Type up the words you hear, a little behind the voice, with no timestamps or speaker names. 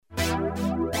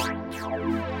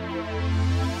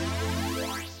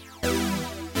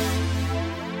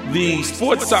the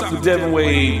Sports Talk with Devin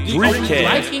Wade briefcast.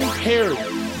 Liking parody,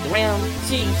 ground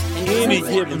cheese, and Any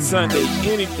given Sunday,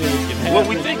 anything can happen. What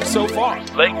we think so far.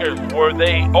 Lakers, were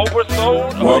they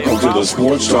oversold? Welcome to the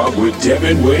Sports Talk with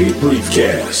Devin Wade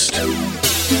briefcast.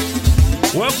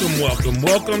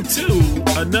 Welcome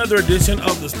to another edition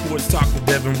of the Sports Talk with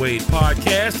Devin Wade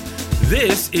podcast.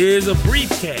 This is a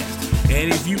briefcast,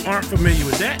 and if you aren't familiar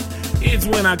with that, it's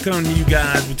when I come to you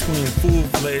guys between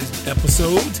full-fledged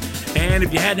episodes. And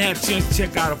if you hadn't had a chance to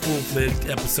check out a full-fledged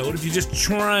episode, if you're just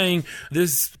trying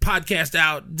this podcast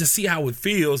out to see how it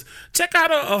feels, check out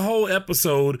a whole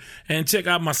episode and check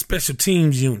out my special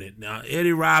teams unit. Now,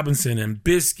 Eddie Robinson and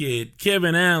Biscuit,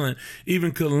 Kevin Allen,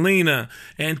 even Kalina.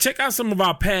 And check out some of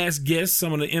our past guests,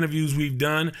 some of the interviews we've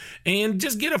done, and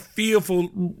just get a feel for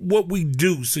what we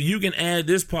do so you can add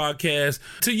this podcast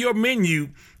to your menu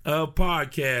of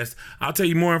podcasts. I'll tell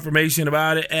you more information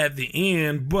about it at the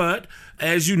end, but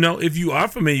as you know, if you are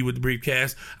familiar with the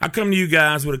briefcast, I come to you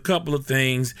guys with a couple of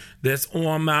things that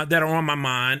are on my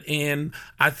mind, and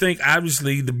I think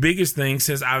obviously the biggest thing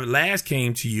since I last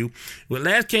came to you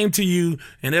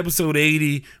in episode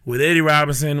 80 with Eddie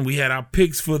Robinson, we had our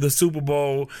picks for the Super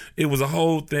Bowl. It was a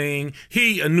whole thing.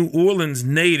 He, a New Orleans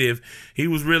native, he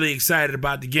was really excited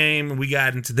about the game, and we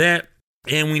got into that.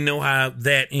 And we know how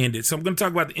that ended. So I'm going to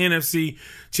talk about the NFC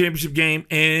Championship game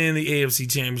and the AFC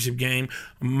Championship game,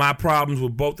 my problems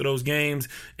with both of those games,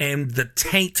 and the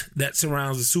taint that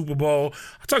surrounds the Super Bowl.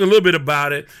 I'll talk a little bit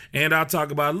about it, and I'll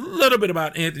talk about a little bit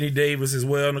about Anthony Davis as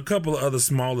well, and a couple of other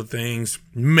smaller things,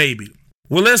 maybe.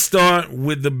 Well, let's start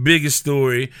with the biggest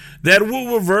story that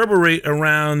will reverberate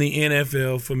around the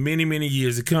NFL for many, many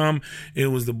years to come. It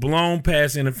was the blown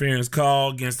pass interference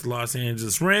call against the Los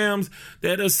Angeles Rams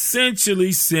that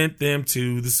essentially sent them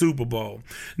to the Super Bowl.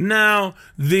 Now,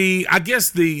 I guess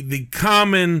the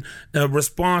common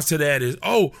response to that is,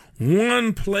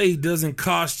 one play doesn't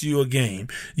cost you a game.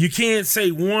 You can't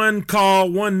say one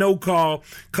no call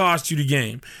cost you the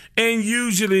game. And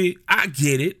usually, I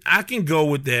get it. I can go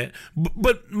with that.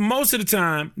 But most of the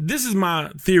time, this is my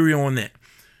theory on that.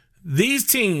 These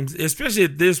teams, especially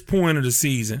at this point of the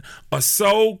season, are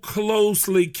so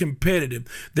closely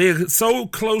competitive. They're so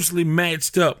closely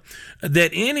matched up that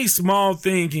any small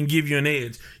thing can give you an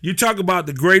edge. You talk about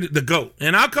the GOAT,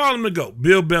 and I call him the GOAT,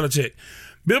 Bill Belichick.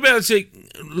 Bill Belichick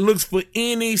looks for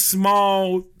any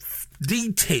small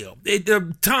detail.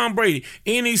 Tom Brady,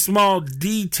 any small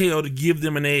detail to give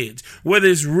them an edge. Whether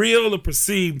it's real or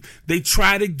perceived, they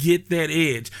try to get that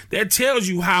edge. That tells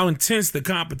you how intense the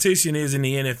competition is in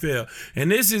the NFL.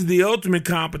 And this is the ultimate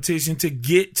competition to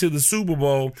get to the Super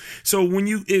Bowl. So when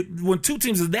two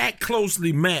teams are that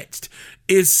closely matched,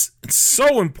 it's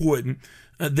so important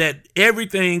that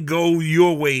everything go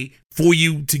your way for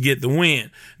you to get the win.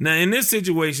 Now, in this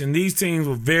situation, these teams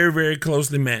were very, very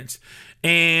closely matched.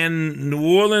 And New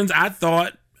Orleans, I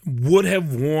thought, would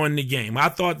have won the game. I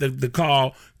thought that the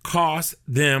call cost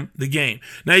them the game.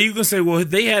 Now, you can say, well,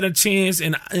 they had a chance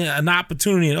and an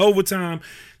opportunity in overtime.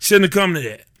 Shouldn't have come to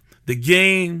that. The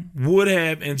game would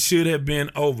have and should have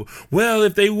been over. Well,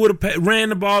 if they would have ran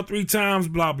the ball 3 times,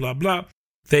 blah, blah, blah,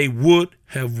 they would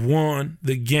have won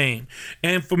the game.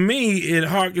 And for me, it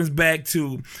harkens back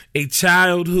to a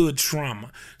childhood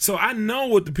trauma. So I know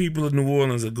what the people of New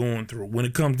Orleans are going through when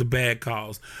it comes to bad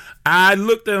calls. I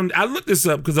looked this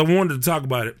up because I wanted to talk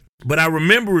about it, but I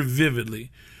remember it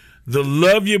vividly. The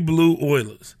Love You Blue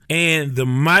Oilers and the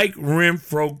Mike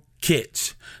Renfro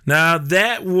catch. Now,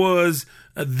 that was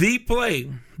the play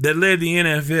that led the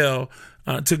NFL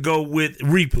to go with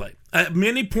replay.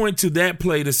 Many point to that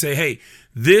play to say, hey,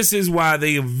 this is why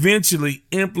they eventually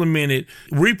implemented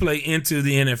replay into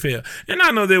the NFL. And I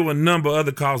know there were a number of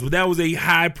other calls, but that was a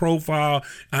high-profile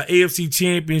AFC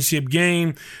Championship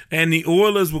game, and the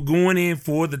Oilers were going in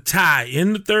for the tie.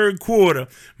 In the third quarter,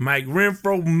 Mike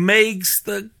Renfro makes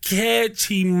the catch.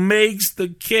 He makes the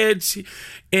catch,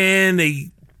 and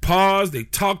they paused. They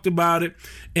talked about it.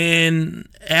 And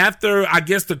after, I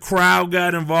guess, the crowd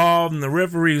got involved and the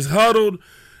referees huddled,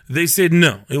 they said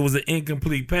no, it was an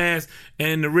incomplete pass,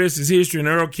 and the rest is history, and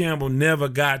Earl Campbell never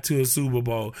got to a Super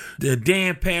Bowl.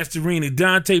 Dan Pastorini,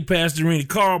 Dante Pastorini,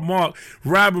 Karl Mark,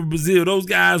 Robert Brazile, those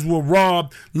guys were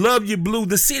robbed. Love You Blue,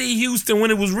 the city of Houston,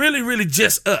 when it was really, really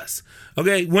just us.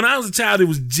 Okay, when I was a child, it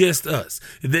was just us.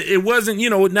 It wasn't,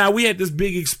 now we had this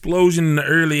big explosion in the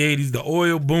early 80s, the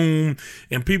oil boom,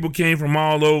 and people came from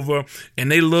all over,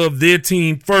 and they loved their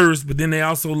team first, but then they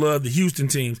also loved the Houston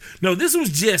teams. No, this was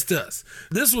just us.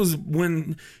 This was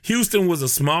when Houston was a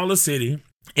smaller city.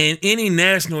 And any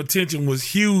national attention was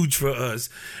huge for us.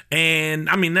 And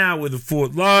I mean, now we're the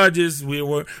fourth largest. We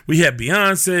have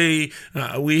Beyonce.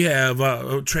 We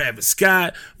have Travis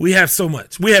Scott. We have so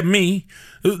much. We have me.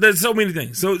 There's so many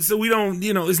things. So we don't,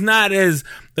 it's not as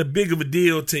a big of a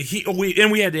deal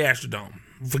and we had the Astrodome.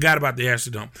 Forgot about the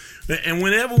Astrodome. And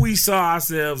whenever we saw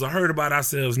ourselves or heard about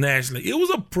ourselves nationally, it was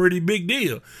a pretty big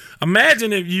deal.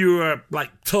 Imagine if you were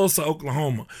like Tulsa,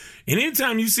 Oklahoma. And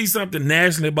anytime you see something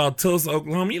nationally about Tulsa,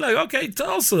 Oklahoma, you're like, okay,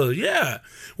 Tulsa, yeah.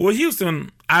 Well,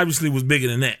 Houston obviously was bigger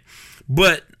than that.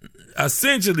 But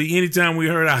essentially, anytime we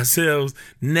heard ourselves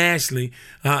nationally,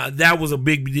 that was a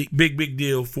big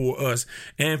deal for us.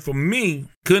 And for me,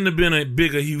 couldn't have been a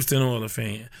bigger Houston Oilers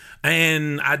fan.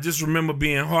 And I just remember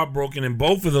being heartbroken in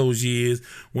both of those years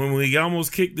when we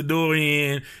almost kicked the door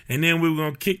in, and then we were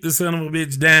going to kick the son of a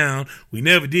bitch down. We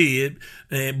never did.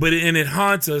 But it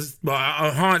haunts us,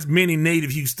 haunts many native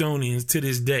Houstonians to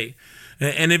this day.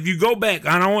 And if you go back,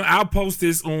 I'll post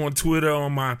this on Twitter,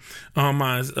 on my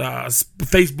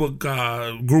Facebook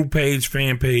group page,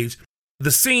 fan page, the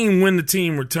scene when the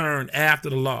team returned after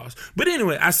the loss. But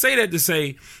anyway, I say that to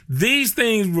say these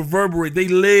things reverberate. They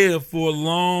live for a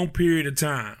long period of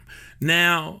time.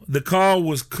 Now, the call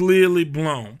was clearly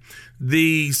blown.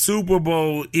 The Super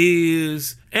Bowl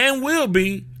is and will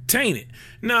be tainted.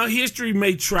 Now, history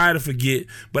may try to forget,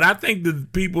 but I think the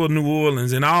people of New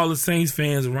Orleans and all the Saints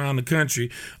fans around the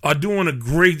country are doing a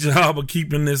great job of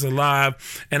keeping this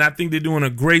alive, and I think they're doing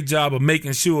a great job of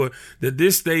making sure that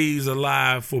this stays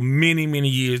alive for many, many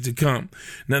years to come.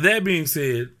 Now, that being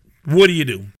said, what do you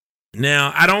do?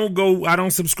 Now, I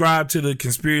don't subscribe to the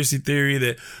conspiracy theory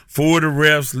that 4 of the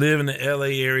refs live in the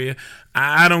LA area.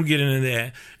 I don't get into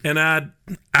that. And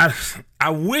I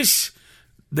wish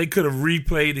they could have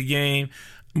replayed the game,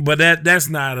 but that's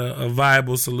not a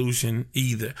viable solution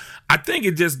either. I think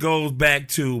it just goes back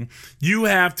to you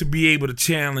have to be able to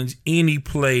challenge any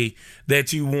play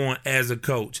that you want as a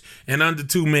coach. And under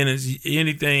 2 minutes,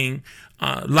 anything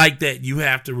like that you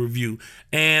have to review.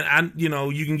 And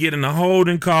you can get in the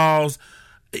holding calls.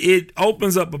 It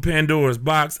opens up a Pandora's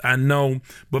box, I know,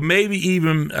 but maybe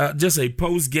even just a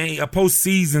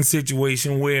postseason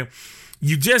situation where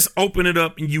you just open it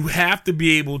up and you have to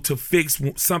be able to fix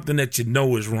something that you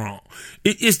know is wrong.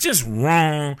 It's just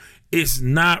wrong. It's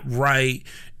not right.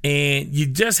 And you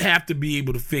just have to be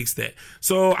able to fix that.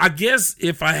 So I guess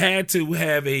if I had to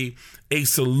have a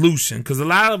solution, because a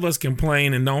lot of us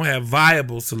complain and don't have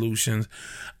viable solutions,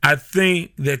 I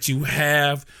think that you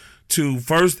have to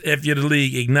first, if you're the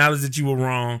league, acknowledge that you were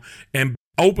wrong and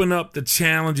open up the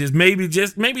challenges. Maybe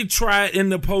try it in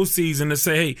the postseason to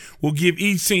say, hey, we'll give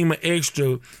each team an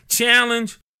extra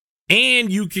challenge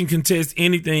and you can contest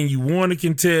anything you want to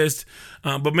contest.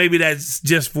 But maybe that's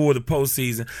just for the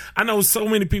postseason. I know so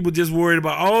many people just worried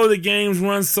about, the games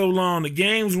run so long. The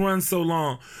games run so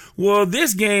long. Well,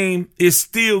 this game is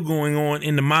still going on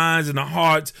in the minds and the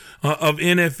hearts of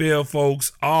NFL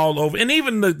folks all over. And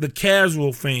even the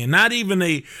casual fan, not even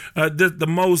the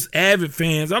most avid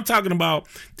fans. I'm talking about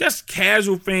just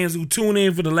casual fans who tune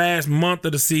in for the last month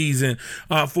of the season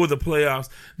for the playoffs.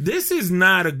 This is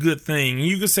not a good thing. And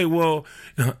you can say, well,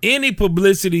 any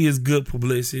publicity is good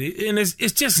publicity. And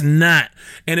it's just not.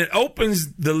 And it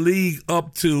opens the league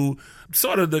up to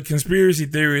sort of the conspiracy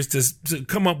theorists to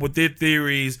come up with their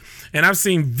theories. And I've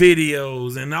seen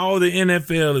videos and all the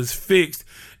NFL is fixed.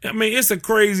 I mean, it's a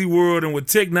crazy world. And with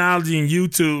technology and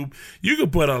YouTube, you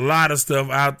can put a lot of stuff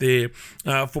out there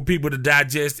for people to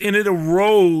digest. And it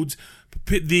erodes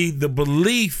the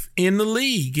belief in the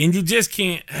league, and you just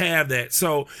can't have that.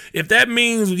 So if that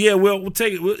means, it'll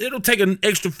take an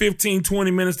extra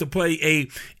 15-20 minutes to play a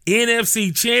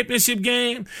NFC championship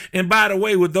game. And by the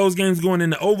way, with those games going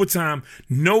into overtime,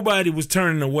 nobody was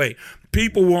turning away.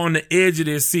 People were on the edge of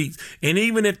their seats. And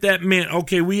even if that meant,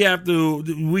 okay, we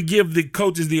give the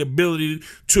coaches the ability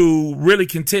to really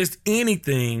contest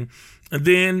anything, and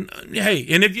then, hey,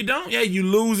 and if you don't, you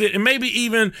lose it, and maybe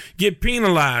even get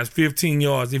penalized 15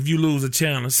 yards if you lose a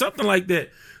challenge, something like that.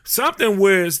 Something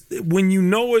where when you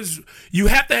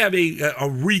have to have a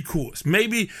recourse.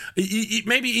 Maybe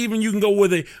even you can go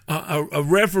with a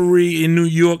referee in New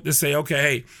York to say, okay,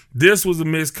 hey, this was a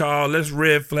missed call. Let's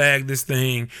red flag this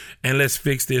thing and let's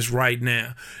fix this right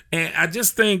now. And I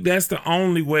just think that's the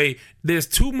only way. There's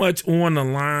too much on the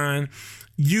line.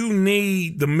 You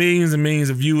need the millions and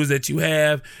millions of viewers that you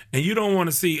have, and you don't want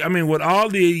to see. I mean, with all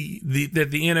that the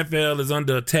NFL is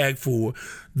under attack for,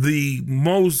 the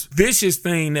most vicious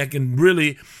thing that can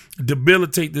really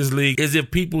debilitate this league is if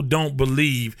people don't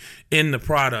believe in the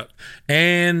product.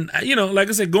 And like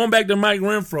I said, going back to Mike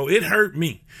Renfro, it hurt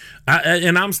me,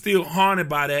 and I'm still haunted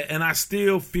by that, and I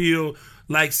still feel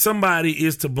like somebody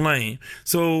is to blame.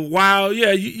 So while,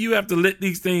 you have to let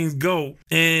these things go,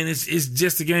 and it's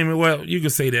just a game. Well, you can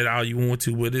say that all you want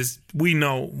to, but we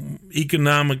know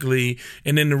economically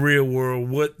and in the real world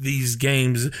what these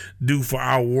games do for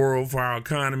our world, for our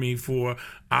economy, for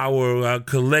our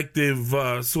collective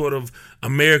sort of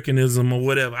Americanism or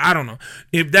whatever. I don't know.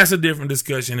 If that's a different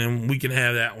discussion, and we can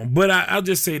have that one. But I'll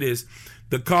just say this.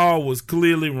 The call was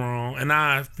clearly wrong, and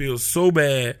I feel so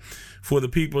bad for the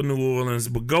people of New Orleans.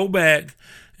 But go back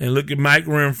and look at Mike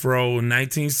Renfro in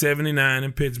 1979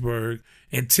 in Pittsburgh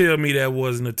and tell me that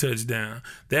wasn't a touchdown.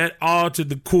 That altered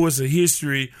the course of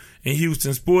history in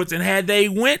Houston sports. And had they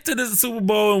went to the Super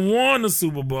Bowl and won the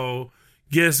Super Bowl,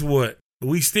 guess what?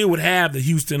 We still would have the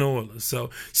Houston Oilers. So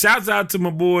shouts out to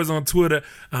my boys on Twitter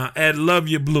at Love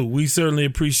Your Blue. We certainly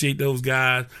appreciate those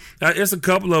guys. It's a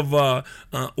couple of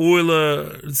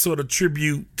Oiler sort of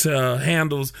tribute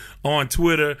handles on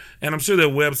Twitter, and I'm sure their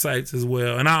websites as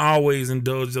well. And I always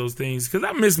indulge those things because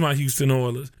I miss my Houston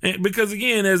Oilers. And because,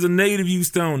 again, as a native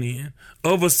Houstonian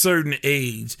of a certain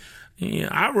age,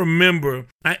 I remember,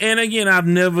 and again, I've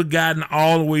never gotten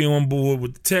all the way on board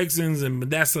with the Texans, and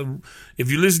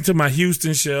if you listen to my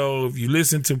Houston show, if you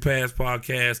listen to past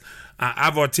podcasts,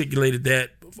 I've articulated that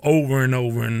over and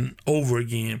over and over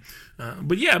again.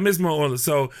 But I miss my Oilers.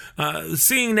 So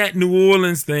seeing that New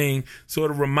Orleans thing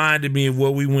sort of reminded me of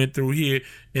what we went through here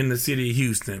in the city of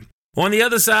Houston. On the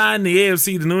other side, in the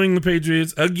AFC, the New England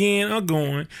Patriots, again, are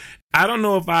going. I don't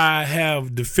know if I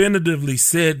have definitively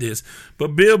said this,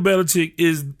 but Bill Belichick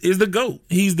is the GOAT.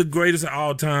 He's the greatest of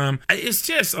all time. It's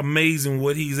just amazing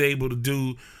what he's able to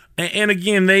do. And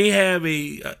again, they have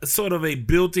a sort of a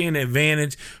built-in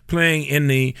advantage playing in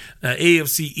the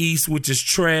AFC East, which is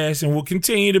trash and will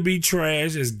continue to be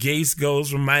trash as Gase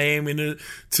goes from Miami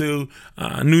to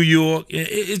New York.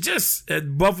 It's just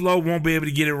Buffalo won't be able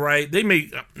to get it right. They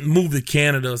may move to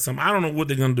Canada or something. I don't know what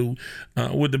they're going to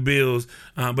do with the Bills,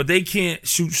 but they can't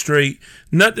shoot straight.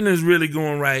 Nothing is really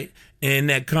going right in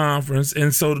that conference,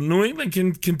 and so the New England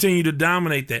can continue to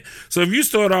dominate that. So if you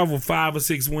start off with 5 or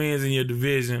 6 wins in your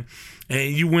division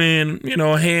and you win,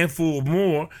 a handful or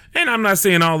more, and I'm not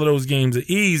saying all of those games are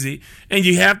easy, and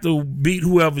you have to beat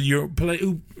whoever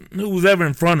who's ever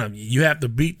in front of you. You have to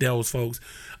beat those folks.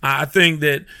 I think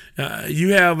that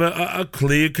you have a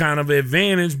clear kind of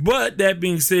advantage, but that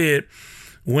being said,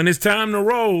 when it's time to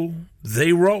roll,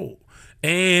 they roll.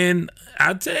 And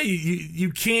I tell you, you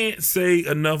can't say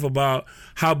enough about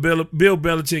how Bill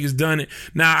Belichick has done it.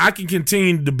 Now, I can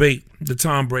continue to debate the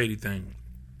Tom Brady thing.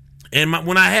 And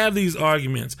when I have these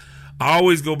arguments, I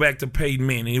always go back to Peyton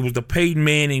Manning. It was the Peyton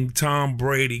Manning, Tom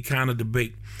Brady kind of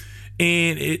debate.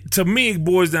 And to me, it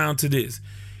boils down to this.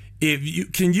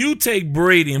 Can you take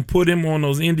Brady and put him on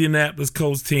those Indianapolis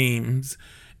Colts teams,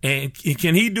 and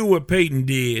can he do what Peyton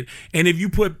did? And if you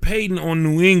put Peyton on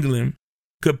New England,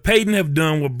 could Peyton have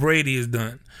done what Brady has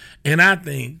done? And I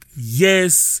think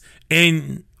yes.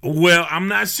 And, well, I'm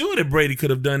not sure that Brady could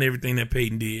have done everything that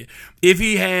Peyton did if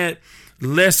he had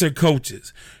lesser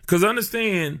coaches. Because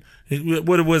understand,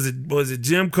 what was it? Was it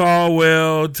Jim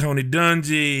Caldwell, Tony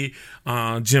Dungy,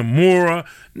 Jim Mora?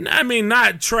 I mean,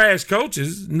 not trash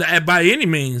coaches by any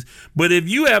means. But if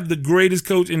you have the greatest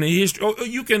coach in the history,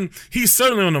 he's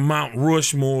certainly on the Mount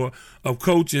Rushmore of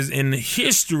coaches in the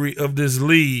history of this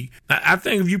league. I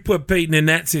think if you put Peyton in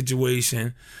that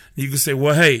situation, you can say,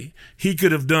 well, hey, he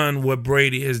could have done what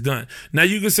Brady has done. Now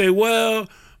you can say, well,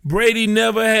 Brady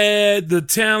never had the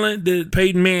talent that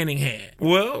Peyton Manning had.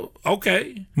 Well,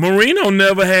 okay. Marino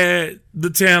never had the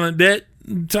talent that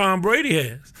Tom Brady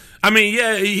has. I mean,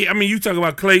 you talk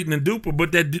about Clayton and Duper,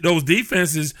 but those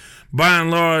defenses, by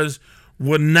and large,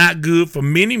 were not good for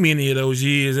many, many of those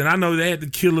years. And I know they had the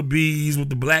Killer Bees with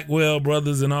the Blackwell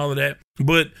brothers and all of that.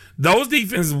 But those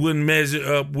defenses wouldn't measure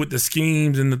up with the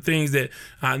schemes and the things that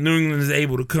New England is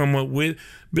able to come up with.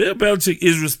 Bill Belichick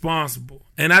is responsible.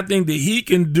 And I think that he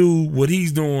can do what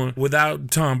he's doing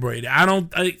without Tom Brady. I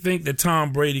think that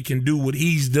Tom Brady can do what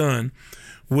he's done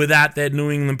without that New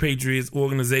England Patriots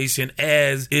organization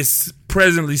as it's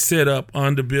presently set up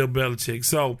under Bill Belichick.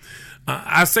 So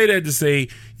I say that to say,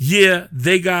 yeah,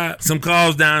 they got some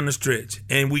calls down the stretch,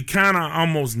 and we kind of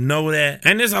almost know that.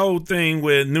 And this whole thing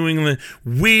with New England,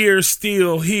 we're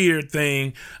still here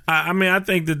thing, I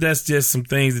think that that's just some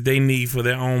things that they need for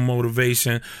their own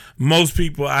motivation. Most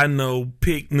people I know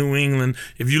pick New England.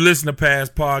 If you listen to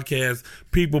past podcasts,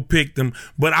 people pick them.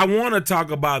 But I want to talk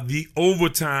about the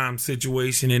overtime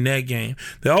situation in that game.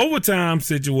 The overtime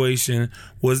situation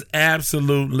was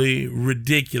absolutely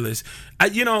ridiculous.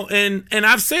 And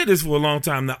I've said this for a long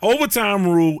time. The overtime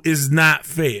rule is not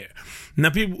fair. Now,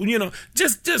 people,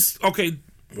 just okay,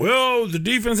 well, the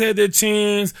defense had their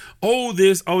chance. Oh,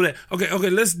 this, oh, that. Okay,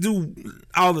 let's do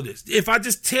all of this. If I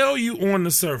just tell you on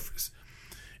the surface,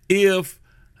 if,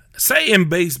 say in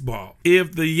baseball,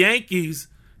 if the Yankees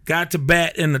got to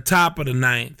bat in the top of the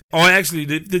ninth, or actually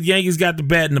the Yankees got to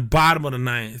bat in the bottom of the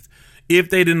ninth, if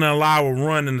they didn't allow a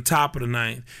run in the top of the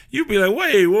ninth, you'd be like,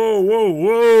 wait,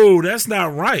 whoa, that's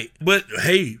not right. But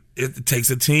hey, it takes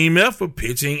a team effort,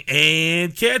 pitching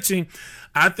and catching.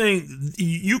 I think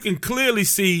you can clearly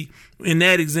see in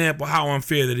that example how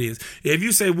unfair that is. If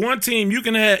you say one team, you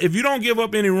can have, if you don't give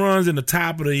up any runs in the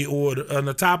top of the order, on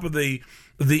the top of the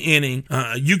inning,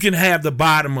 you can have the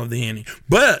bottom of the inning.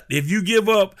 But if you give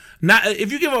up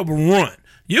a run,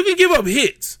 you can give up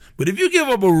hits. But if you give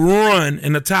up a run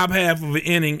in the top half of an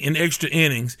inning in extra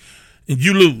innings,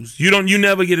 you lose. You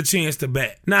never get a chance to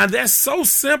bat. Now that's so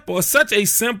simple. It's such a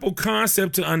simple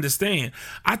concept to understand.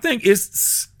 I think it's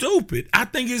stupid. I've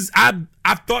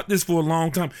thought this for a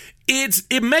long time.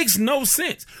 It makes no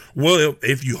sense. Well,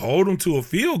 if you hold them to a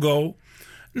field goal,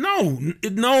 no.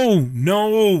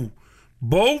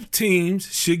 Both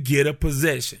teams should get a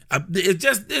possession.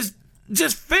 It's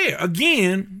just fair.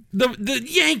 Again, the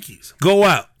Yankees go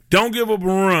out, don't give up a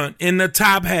run in the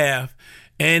top half,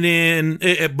 and then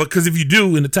because if you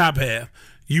do in the top half,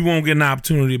 you won't get an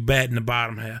opportunity to bat in the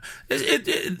bottom half.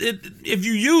 If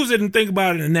you use it and think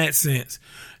about it in that sense,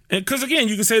 because again,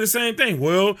 you can say the same thing.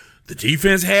 Well, the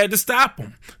defense had to stop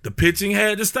them. The pitching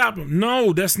had to stop them.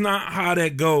 No, that's not how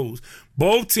that goes.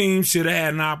 Both teams should have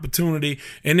had an opportunity,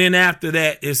 and then after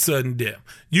that, it's sudden death.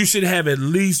 You should have at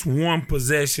least one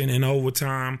possession in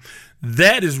overtime.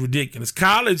 That is ridiculous.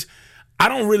 College, I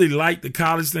don't really like the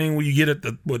college thing where you get at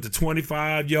the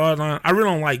 25-yard line. I really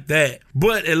don't like that.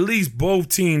 But at least both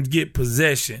teams get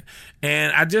possession.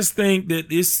 And I just think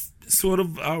that it's sort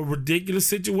of a ridiculous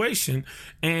situation,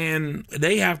 and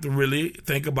they have to really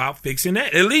think about fixing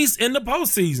that, at least in the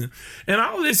postseason. And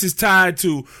all this is tied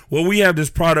to, well, we have this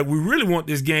product. We really want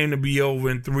this game to be over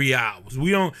in 3 hours.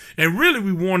 We want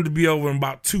it to be over in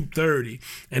about 2:30,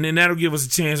 and then that'll give us a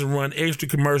chance to run extra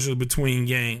commercials between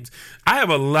games. I have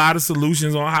a lot of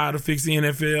solutions on how to fix the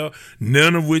NFL,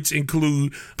 none of which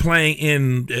include playing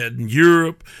in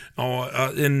Europe or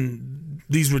in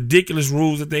these ridiculous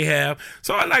rules that they have.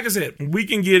 So like I said, we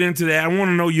can get into that. I want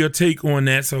to know your take on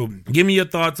that. So give me your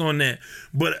thoughts on that.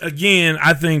 But again,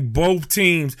 I think both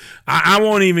teams, I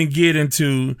won't even get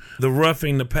into the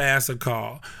roughing the passer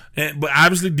call. But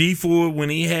obviously D Ford, when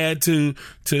he had to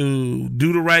do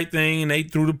the right thing and they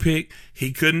threw the pick,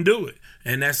 he couldn't do it.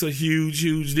 And that's a huge,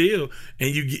 huge deal.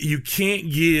 And you can't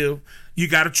give. You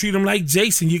got to treat him like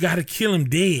Jason. You got to kill him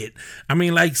dead. I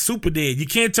mean, like super dead. You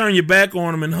can't turn your back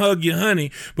on him and hug your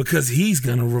honey, because he's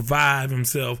going to revive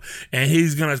himself and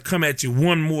he's going to come at you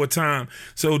one more time.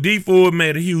 So D Ford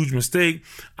made a huge mistake.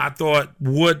 I thought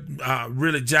what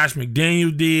really Josh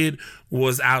McDaniel did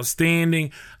was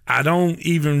outstanding. I don't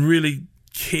even really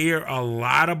care a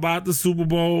lot about the Super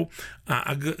Bowl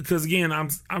because again, I'm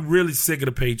really sick of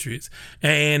the Patriots.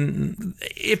 And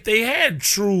if they had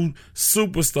true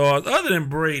superstars other than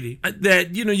Brady,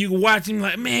 that you can watch him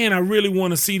like, man, I really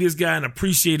want to see this guy and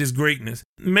appreciate his greatness.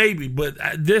 Maybe, but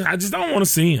I just don't want to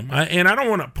see him, and I don't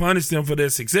want to punish them for their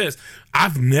success.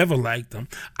 I've never liked them.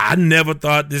 I never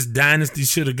thought this dynasty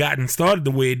should have gotten started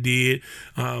the way it did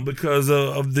because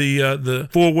of the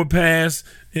forward pass,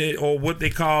 or what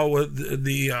they call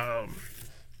the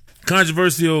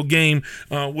controversial game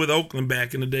with Oakland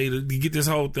back in the day to get this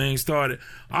whole thing started.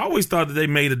 I always thought that they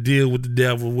made a deal with the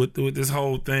devil with this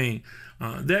whole thing.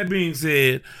 That being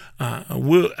said,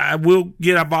 I will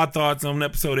get our thoughts on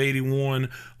episode 81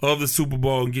 of the Super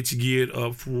Bowl and get you geared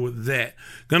up for that.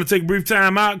 Gonna take a brief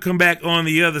time out, come back on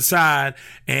the other side,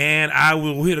 and I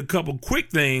will hit a couple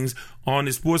quick things on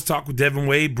the Sports Talk with Devin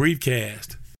Wade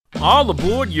briefcast. All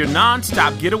aboard your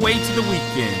non-stop getaway to the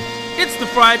weekend. It's the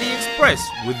Friday Express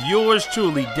with yours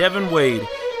truly, Devin Wade,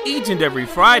 each and every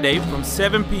Friday from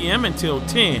 7 p.m. until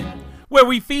 10, where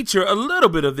we feature a little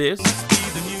bit of this,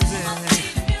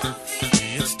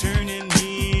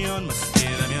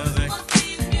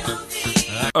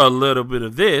 a little bit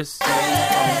of this,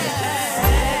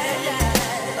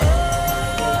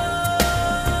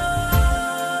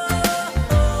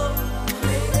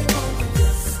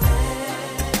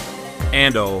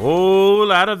 and a whole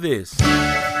lot of this.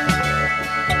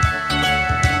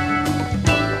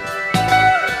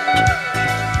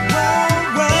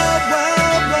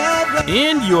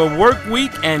 End your work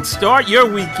week and start your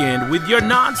weekend with your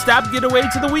non-stop getaway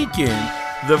to the weekend.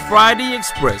 The Friday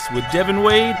Express with Devin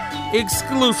Wade,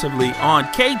 exclusively on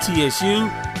KTSU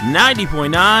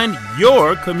 90.9,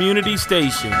 your community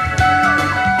station.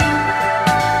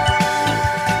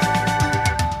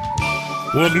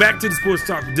 Welcome back to the Sports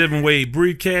Talk with Devin Wade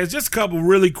briefcast. Just a couple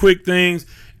really quick things.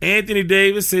 Anthony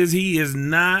Davis says he is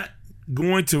not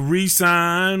going to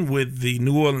re-sign with the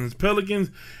New Orleans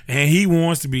Pelicans, and he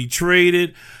wants to be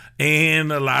traded. And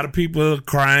a lot of people are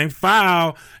crying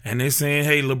foul, and they're saying,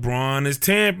 hey, LeBron is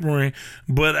tampering.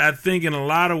 But I think in a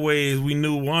lot of ways, we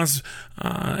knew once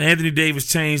Anthony Davis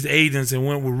changed agents and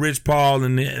went with Rich Paul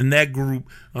and that group,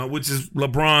 which is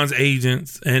LeBron's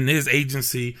agents and his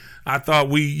agency, I thought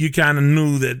you kind of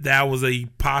knew that was a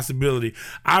possibility.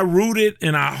 I rooted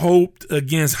and I hoped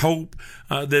against hope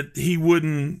that he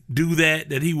wouldn't do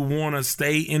that he would want to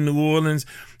stay in New Orleans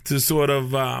to sort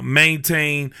of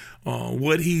maintain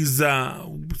what he's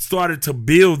started to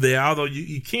build there, although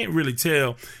you can't really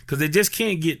tell because they just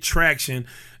can't get traction.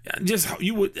 I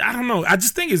don't know. I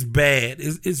just think it's bad.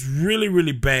 It's really,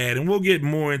 really bad. And we'll get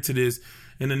more into this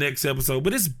in the next episode,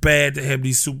 but it's bad to have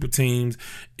these super teams.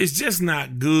 It's just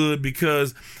not good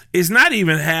because it's not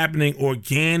even happening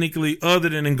organically other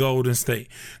than in Golden State.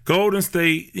 Golden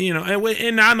State,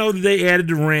 and I know that they added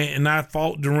Durant, and I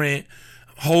fault Durant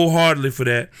wholeheartedly for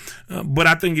that. But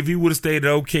I think if he would have stayed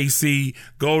at OKC,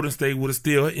 Golden State would have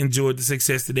still enjoyed the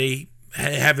success that they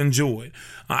have enjoyed.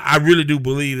 I really do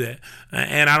believe that.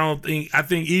 And I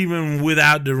think even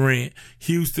without Durant,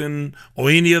 Houston or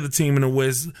any other team in the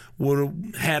West would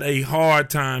have had a hard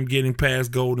time getting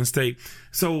past Golden State.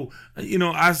 So,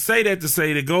 I say that to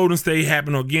say that Golden State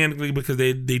happened organically because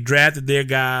they drafted their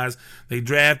guys. They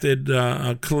drafted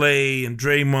Clay and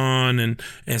Draymond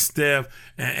and Steph,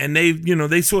 and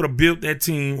they sort of built that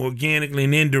team organically.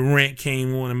 And then Durant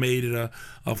came on and made it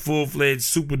a full-fledged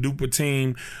super duper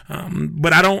team.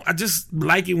 But I just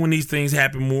like it when these things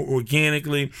happen more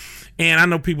organically. And I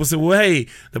know people say, well, hey,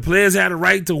 the players had a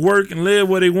right to work and live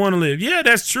where they want to live. Yeah,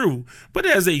 that's true. But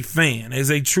as a fan, as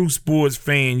a true sports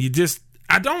fan,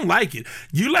 I don't like it.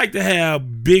 You like to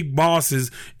have big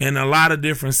bosses in a lot of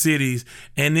different cities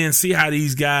and then see how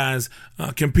these guys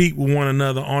compete with one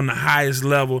another on the highest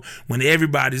level when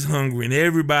everybody's hungry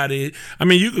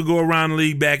and you could go around the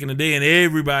league back in the day and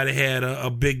everybody had a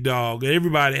big dog.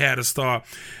 Everybody had a star.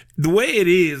 The way it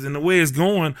is and the way it's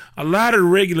going, a lot of the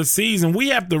regular season, we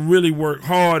have to really work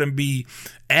hard and be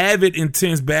avid,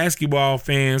 intense basketball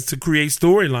fans to create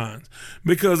storylines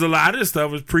because a lot of this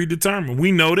stuff is predetermined.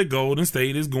 We know that Golden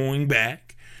State is going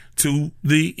back to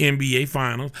the NBA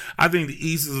Finals. I think the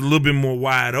East is a little bit more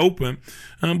wide open,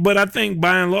 but I think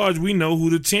by and large we know who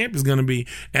the champ is going to be,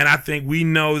 and I think we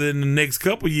know that in the next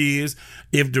couple of years,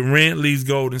 if Durant leaves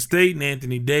Golden State and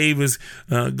Anthony Davis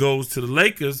goes to the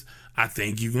Lakers, I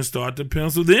think you can start to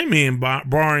pencil them in,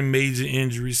 barring major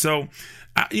injuries. So,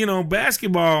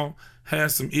 basketball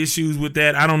has some issues with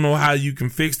that. I don't know how you can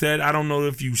fix that. I don't know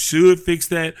if you should fix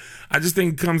that. I just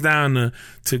think it comes down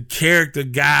to character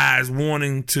guys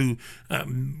wanting to,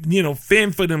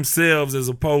 fend for themselves as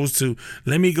opposed to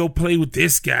let me go play with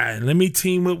this guy and let me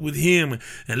team up with him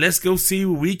and let's go see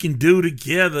what we can do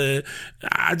together.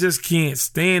 I just can't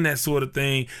stand that sort of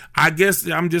thing. I guess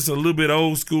I'm just a little bit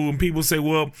old school and people say,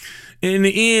 well, in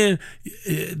the end,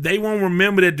 they won't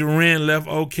remember that Durant left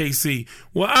OKC.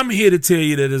 Well, I'm here to tell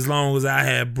you that as long as I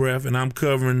have breath and I'm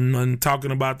covering and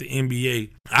talking about the NBA,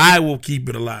 I will keep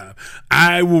it alive.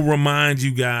 I will remind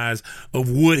you guys of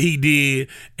what he did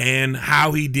and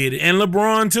how he did it. And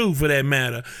LeBron, too, for that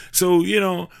matter. So,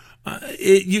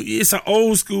 it's an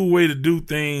old school way to do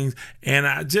things. And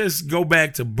I just go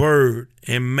back to Bird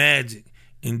and Magic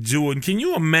and Jordan. Can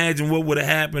you imagine what would have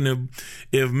happened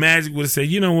if Magic would have said,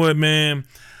 you know what, man,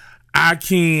 I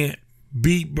can't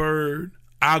beat Bird.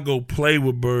 I'll go play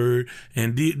with Bird,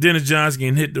 and Dennis Johnson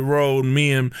can hit the road, and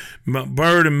me and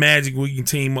Bird and Magic, we can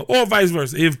team up, or vice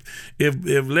versa.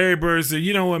 If Larry Bird said,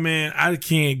 you know what, man, I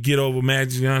can't get over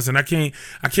Magic Johnson. I can't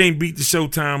beat the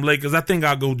Showtime Lakers. I think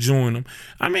I'll go join them.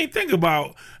 I mean, think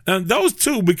about those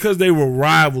two, because they were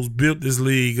rivals, built this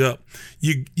league up.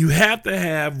 You have to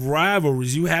have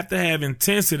rivalries. You have to have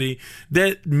intensity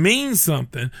that means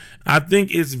something. I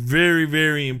think it's very,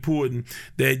 very important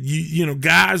that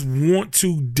guys want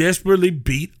to desperately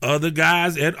beat other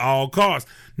guys at all costs,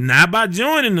 not by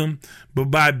joining them, but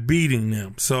by beating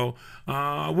them. So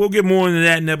we'll get more into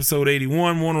that in episode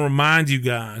 81. Want to remind you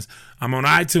guys, I'm on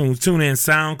iTunes, TuneIn,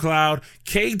 SoundCloud,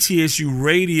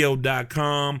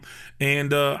 KTSURadio.com.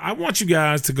 And I want you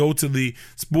guys to go to the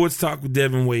Sports Talk with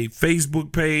Devin Wade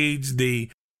Facebook page, the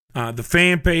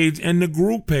fan page, and the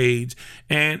group page,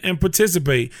 and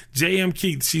participate. J.M.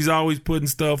 Keith, she's always putting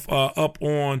stuff up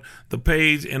on the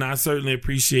page, and I certainly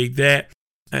appreciate that.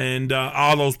 And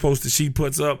all those posts that she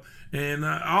puts up. And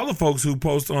all the folks who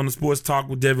post on the Sports Talk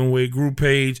with Devin Wade group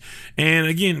page. And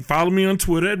again, follow me on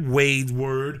Twitter at Wade's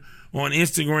Word. on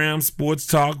Instagram, Sports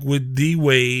Talk with D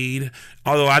Wade.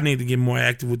 Although I need to get more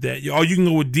active with that. Or you can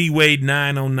go with D Wade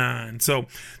 909. So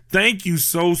thank you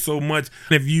so much.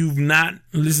 If you've not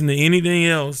listened to anything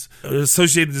else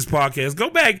associated with this podcast, go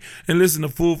back and listen to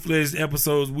full-fledged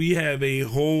episodes. We have a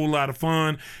whole lot of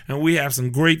fun, and we have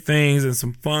some great things and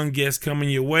some fun guests coming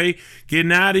your way.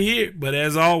 Getting out of here. But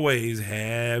as always,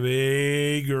 have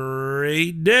a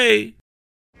great day.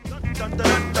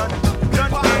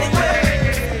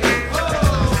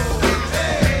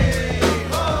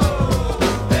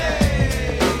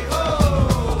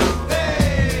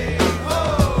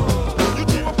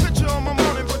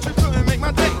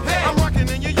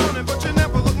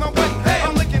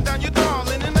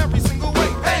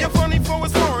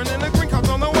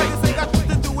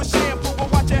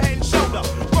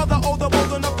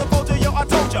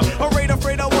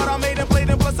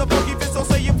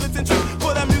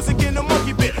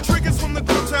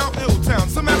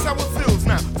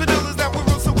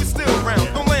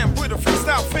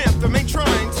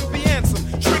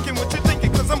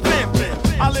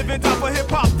 Top of hip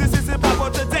hop, this is